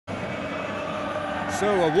So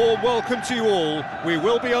a warm welcome to you all. We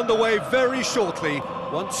will be underway very shortly,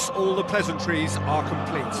 once all the pleasantries are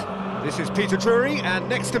complete. This is Peter Drury, and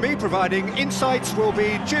next to me, providing insights, will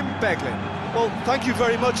be Jim Beglin. Well, thank you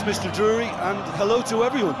very much, Mr. Drury, and hello to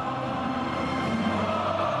everyone.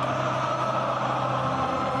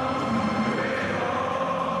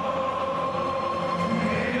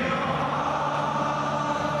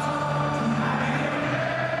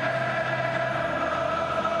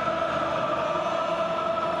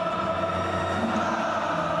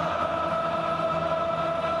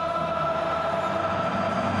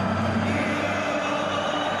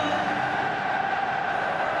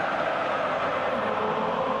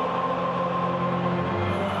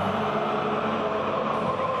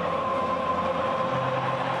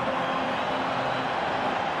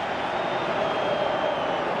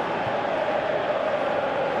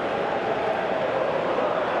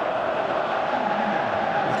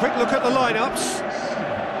 Quick look at the lineups.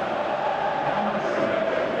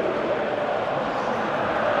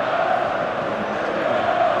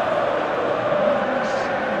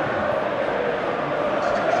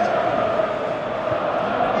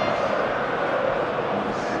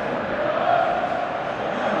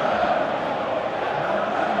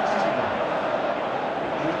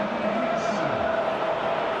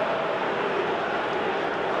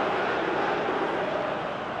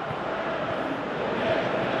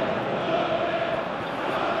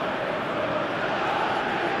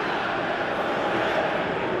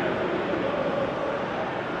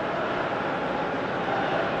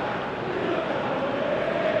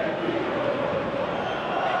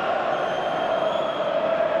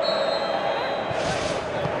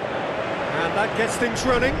 That gets things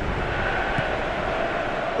running.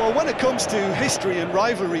 Well, when it comes to history and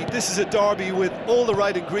rivalry, this is a derby with all the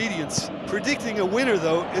right ingredients. Predicting a winner,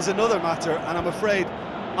 though, is another matter, and I'm afraid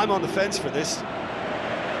I'm on the fence for this.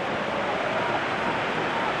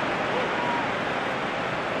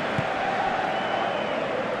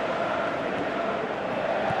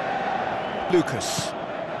 Lucas.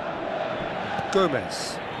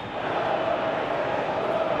 Gomez.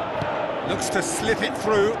 Looks to slip it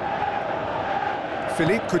through.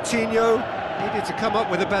 Philippe Coutinho needed to come up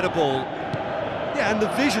with a better ball. Yeah, and the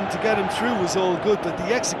vision to get him through was all good, but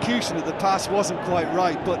the execution of the pass wasn't quite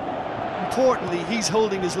right. But importantly, he's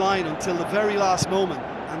holding his line until the very last moment,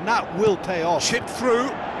 and that will pay off. Chipped through.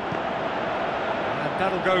 And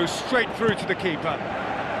that'll go straight through to the keeper.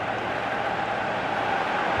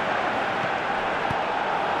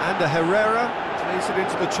 And Herrera plays it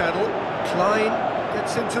into the channel. Klein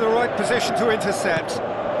gets into the right position to intercept.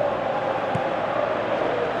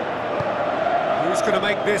 Who's going to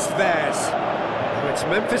make this theirs? Oh, it's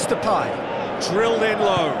Memphis Depay, drilled in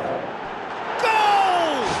low.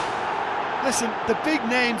 Goal! Listen, the big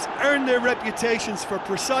names earn their reputations for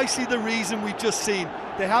precisely the reason we've just seen.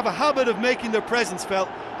 They have a habit of making their presence felt,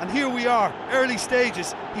 and here we are, early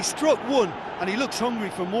stages. He struck one, and he looks hungry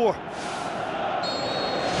for more.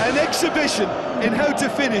 An exhibition in how to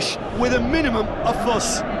finish with a minimum of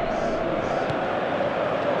fuss.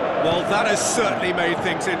 Well, that has certainly made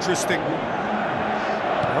things interesting.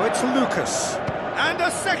 Now it's Lucas, and a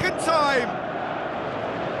second time!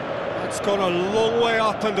 It's gone a long way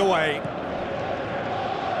up and away.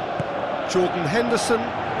 Jordan Henderson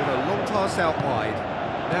with a long pass out wide.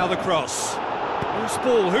 Now the cross. Loose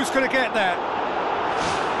ball, who's going to get that?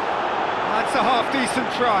 That's a half-decent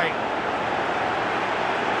try.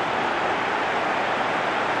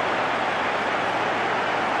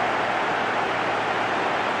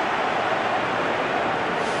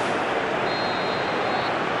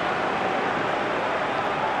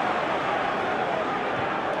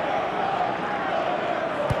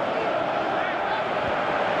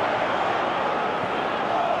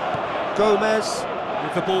 Gomez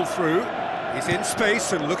with the ball through. He's in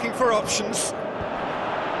space and looking for options.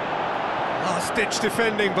 Last-ditch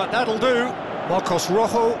defending, but that'll do. Marcos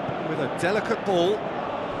Rojo with a delicate ball.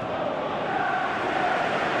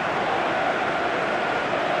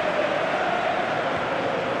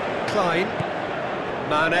 Klein.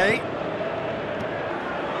 Mane.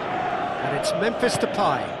 And it's Memphis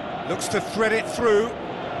Depay. Looks to thread it through.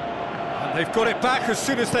 And they've got it back as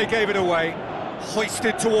soon as they gave it away.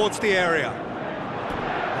 Hoisted towards the area.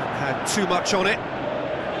 Had too much on it.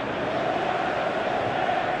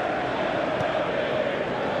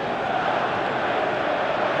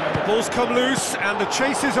 The ball's come loose and the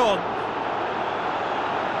chase is on.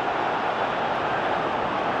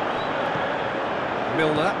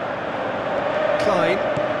 Milner. Klein.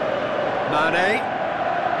 Mane.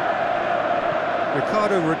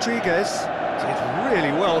 Ricardo Rodriguez did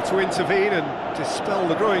really well to intervene and dispel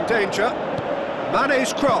the growing danger.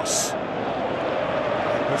 Mane's cross.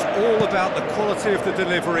 It was all about the quality of the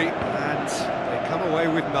delivery, and they come away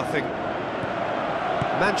with nothing.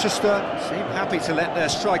 Manchester seem happy to let their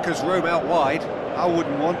strikers roam out wide. I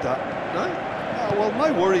wouldn't want that. No? Well,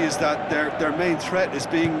 my worry is that their main threat is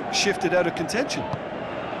being shifted out of contention.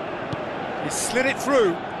 He slid it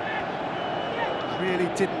through. Really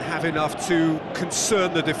didn't have enough to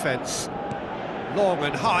concern the defence. Long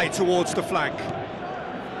and high towards the flank.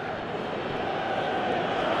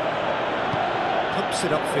 Pumps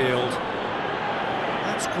it upfield.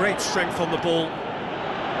 That's great strength on the ball.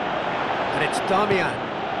 And it's Damian.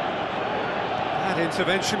 That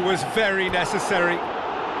intervention was very necessary. Good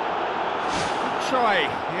try.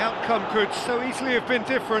 The outcome could so easily have been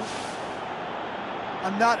different.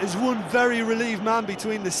 And that is one very relieved man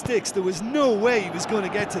between the sticks. There was no way he was going to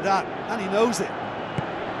get to that, and he knows it.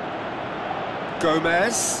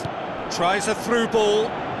 Gomez tries a through ball.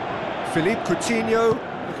 Philippe Coutinho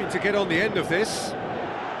looking to get on the end of this.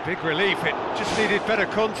 Big relief, it just needed better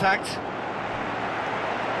contact.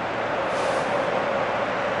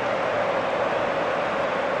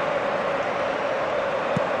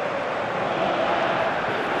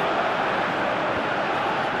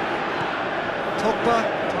 Pogba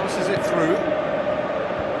passes it through.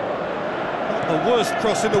 Not the worst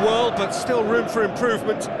cross in the world, but still room for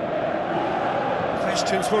improvement.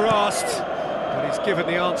 Questions were asked, but he's given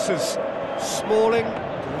the answers. Smalling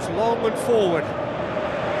goes long and forward.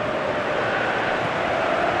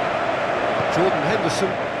 Jordan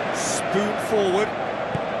Henderson, spoon forward.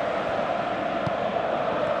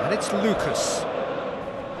 And it's Lucas.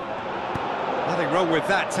 Nothing wrong with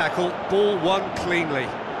that tackle, ball won cleanly.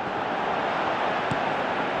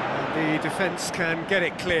 The defence can get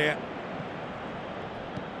it clear.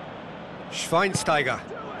 Schweinsteiger,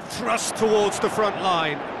 thrust towards the front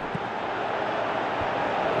line.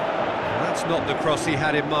 That's not the cross he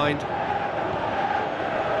had in mind.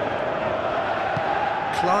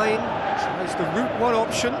 Klein tries the route one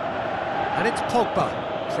option, and it's Pogba.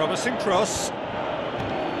 Promising cross.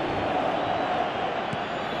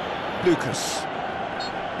 Lucas.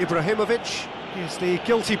 Ibrahimovic is the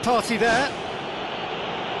guilty party there.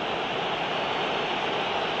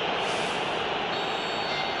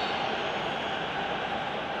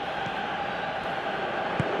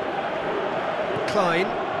 Klein,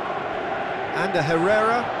 and a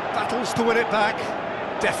Herrera battles to win it back.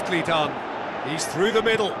 Deftly done. He's through the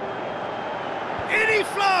middle. In he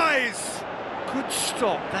flies! Good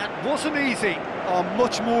stop, that wasn't easy. Oh,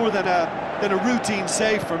 much more than a routine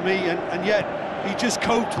save for me, and yet he just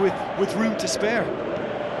coped with room to spare.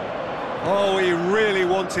 Oh, he really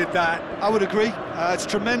wanted that. I would agree. It's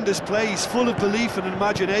tremendous play. He's full of belief and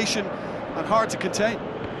imagination, and hard to contain.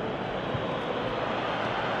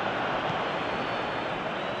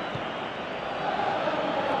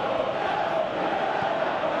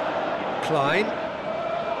 Klein.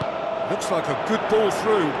 Looks like a good ball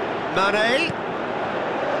through. Mane.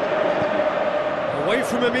 Away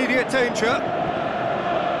from immediate danger.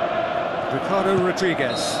 Ricardo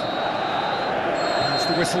Rodriguez. That's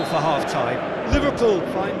the whistle for half-time. Liverpool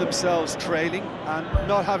find themselves trailing and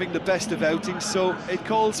not having the best of outings, so it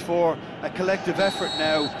calls for a collective effort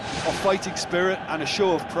now of fighting spirit and a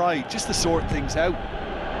show of pride, just to sort things out.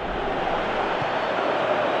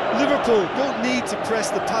 Liverpool don't need to press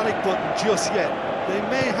the panic button just yet. They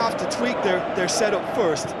may have to tweak their setup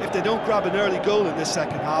first if they don't grab an early goal in this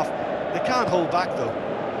second half. They can't hold back though.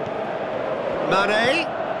 Mane,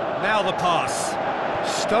 now the pass.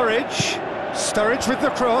 Sturridge with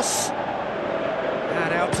the cross.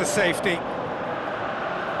 And out to safety.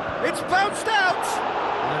 It's bounced out!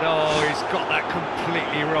 And oh, he's got that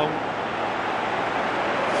completely wrong.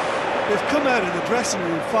 They've come out of the dressing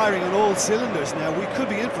room firing on all cylinders now. We could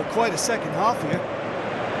be in for quite a second half here.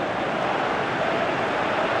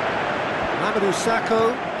 Mamadou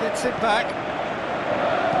Sakho gets it back.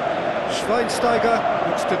 Schweinsteiger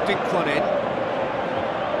looks to dink one in.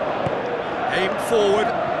 Aim forward.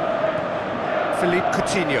 Philippe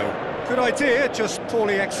Coutinho. Good idea, just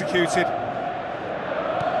poorly executed.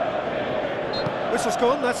 Whistle's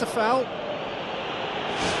gone, that's a foul.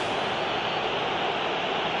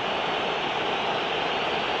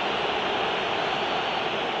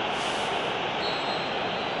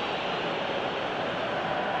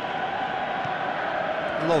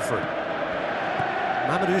 Lovren.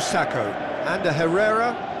 Mamadou Sakho and a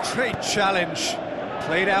Herrera. Great challenge.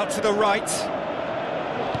 Played out to the right.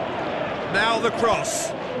 Now the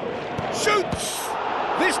cross. Shoots!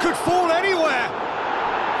 This could fall anywhere.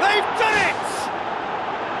 They've done it!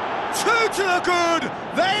 Two to the good.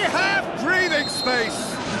 They have breathing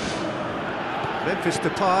space. Memphis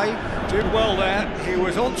Depay did well there. He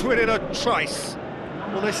was onto it in a trice.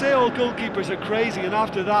 Well, they say all goalkeepers are crazy, and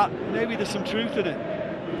after that, maybe there's some truth in it.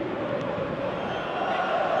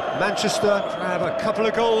 Manchester have a couple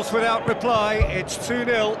of goals without reply. It's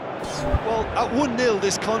 2-0. Well, at 1-0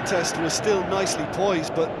 this contest was still nicely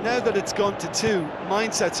poised, but now that it's gone to 2,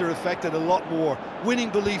 mindsets are affected a lot more. Winning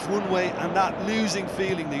belief one way and that losing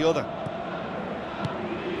feeling the other.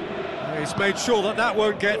 He's made sure that that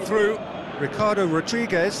won't get through. Ricardo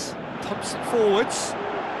Rodriguez pumps it forwards.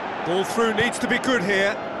 Ball through needs to be good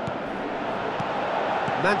here.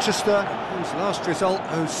 Manchester, whose last result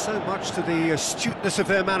owes so much to the astuteness of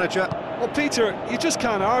their manager. Well, Peter, you just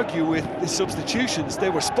can't argue with the substitutions.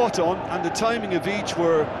 They were spot on, and the timing of each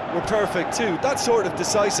were perfect too. That sort of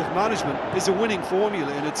decisive management is a winning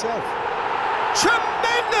formula in itself.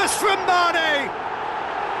 Tremendous from Mane!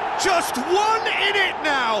 Just 1 in it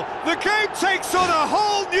now. The game takes on a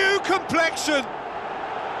whole new complexion.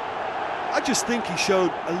 I just think he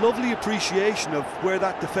showed a lovely appreciation of where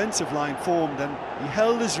that defensive line formed, and he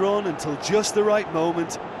held his run until just the right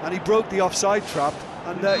moment, and he broke the offside trap,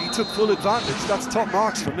 and he took full advantage. That's top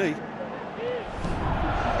marks for me.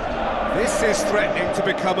 This is threatening to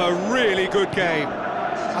become a really good game.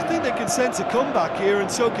 I think they can sense a comeback here, and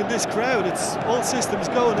so can this crowd. It's all systems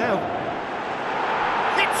go now.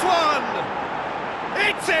 It's one!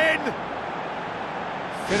 It's in!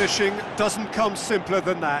 Finishing doesn't come simpler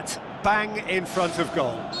than that. Bang in front of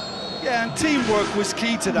goal. Yeah, and teamwork was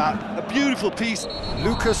key to that. A beautiful piece.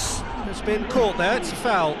 Lucas has been caught there, it's a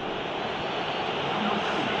foul.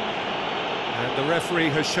 And the referee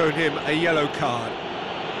has shown him a yellow card.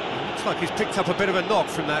 Looks like he's picked up a bit of a knock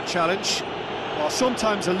from that challenge. Well,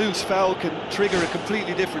 sometimes a loose foul can trigger a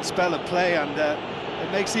completely different spell of play, and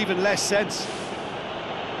it makes even less sense.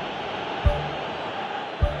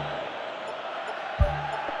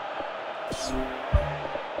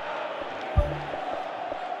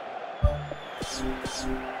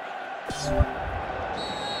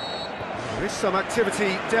 There is some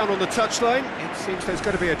activity down on the touchline. It seems there's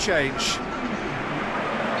going to be a change.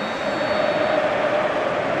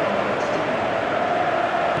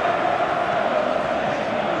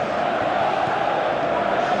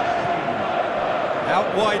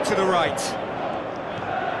 Out wide to the right.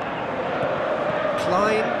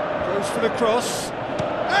 Klein goes for the cross.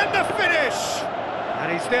 And the finish!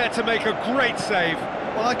 And he's there to make a great save.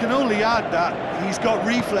 Well, I can only add that he's got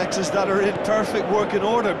reflexes that are in perfect working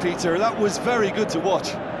order, Peter. That was very good to watch.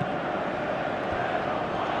 He's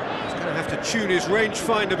going to have to tune his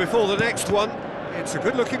rangefinder before the next one. It's a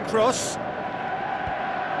good-looking cross.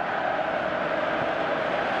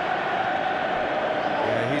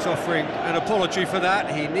 Yeah, he's offering an apology for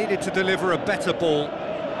that. He needed to deliver a better ball.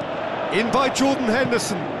 In by Jordan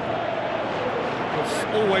Henderson. It's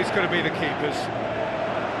always going to be the keepers.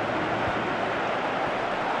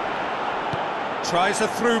 Tries a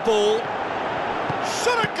through ball.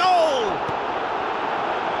 Shot a goal!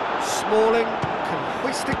 Smalling can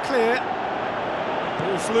hoist it clear.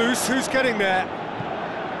 Ball's loose, who's getting there?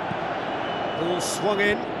 Ball swung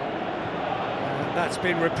in. And that's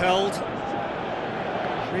been repelled.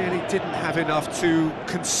 Really didn't have enough to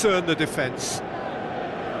concern the defence.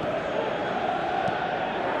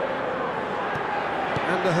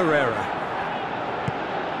 And the Herrera.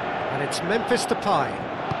 And it's Memphis Depay.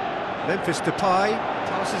 Memphis Depay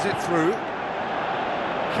passes it through.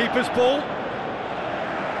 Keeper's ball.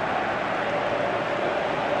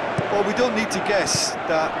 Well, we don't need to guess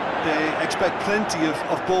that they expect plenty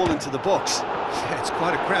of ball into the box. Yeah, it's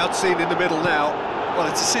quite a crowd scene in the middle now. Well,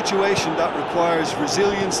 it's a situation that requires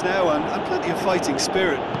resilience now and plenty of fighting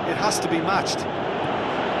spirit. It has to be matched.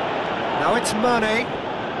 Now it's Mane.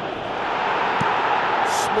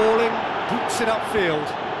 Smalling boots it upfield.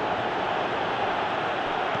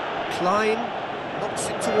 Klein knocks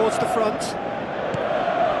it towards the front.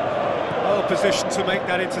 Well positioned to make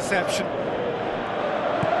that interception.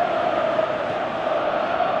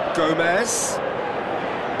 Gomez.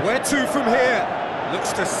 Where to from here?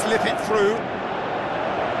 Looks to slip it through.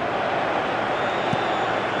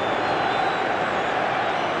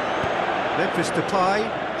 Memphis Depay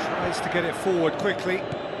tries to get it forward quickly.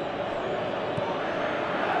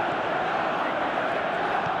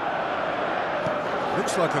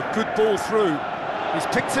 Looks like a good ball through. He's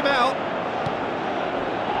picked him out.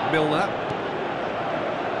 Milner.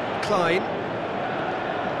 Klein.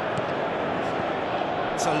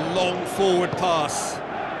 It's a long forward pass.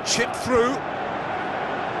 Chip through.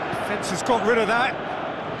 Defence has got rid of that.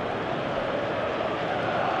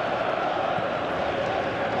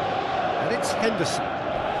 And it's Henderson.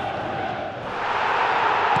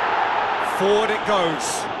 Forward it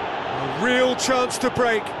goes. A real chance to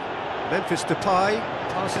break. Memphis Depay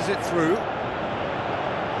passes it through.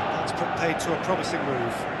 That's put paid to a promising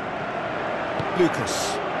move.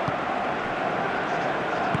 Lucas.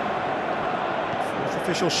 Fourth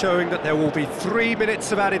official showing that there will be 3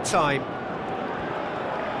 minutes of added time.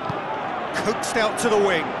 Coaxed out to the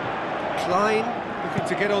wing. Klein looking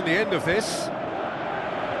to get on the end of this.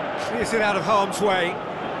 Clears it out of harm's way.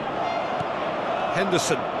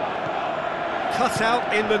 Henderson. Cut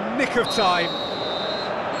out in the nick of time.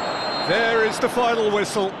 There is the final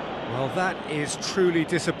whistle. Well, that is truly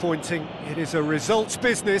disappointing. It is a results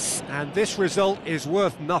business, and this result is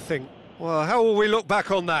worth nothing. Well, how will we look back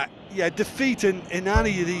on that? Yeah, defeat in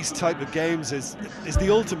any of these type of games is the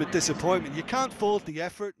ultimate disappointment. You can't fault the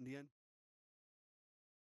effort in the end.